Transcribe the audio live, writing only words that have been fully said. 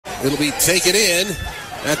It'll be taken in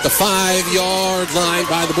at the 5-yard line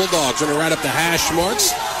by the Bulldogs. Running right up the hash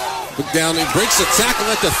marks. Look down, he breaks a tackle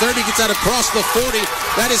at the 30, gets out across the 40.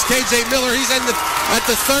 That is KJ Miller. He's at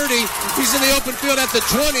the 30. He's in the open field at the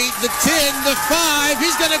 20, the 10, the 5.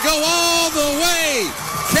 He's going to go all the way.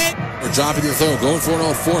 We're dropping the throw, going for it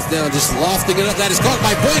on fourth down, just lofting it up. That is caught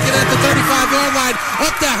by Boykin at the 35-yard line.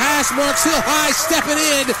 Up the hash marks, Hill High stepping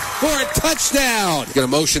in for a touchdown. Going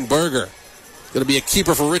to motion Berger. Going to be a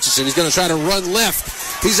keeper for Richardson. He's going to try to run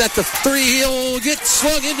left. He's at the 3. He'll get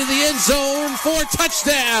slung into the end zone for a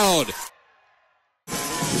touchdown.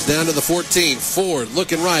 He's down to the 14. Ford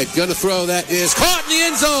looking right. Going to throw. That is caught in the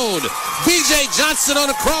end zone. B.J. Johnson on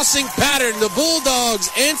a crossing pattern. The Bulldogs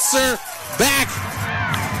answer back.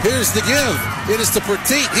 Here's the give. It is to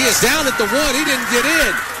Petit. He is down at the 1. He didn't get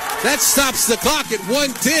in. That stops the clock at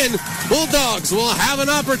 1:10. Bulldogs will have an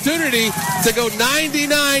opportunity to go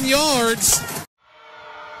 99 yards.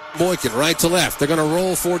 Boykin, right to left. They're going to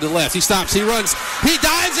roll forward to left. He stops. He runs. He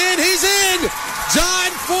dives in. He's in.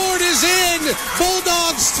 John Ford is in.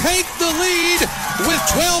 Bulldogs take the lead with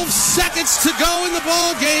 12 seconds to go in the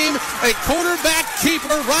ball game. A quarterback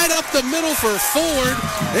keeper right up the middle for Ford.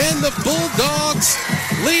 And the Bulldogs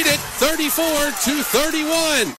lead it 34-31.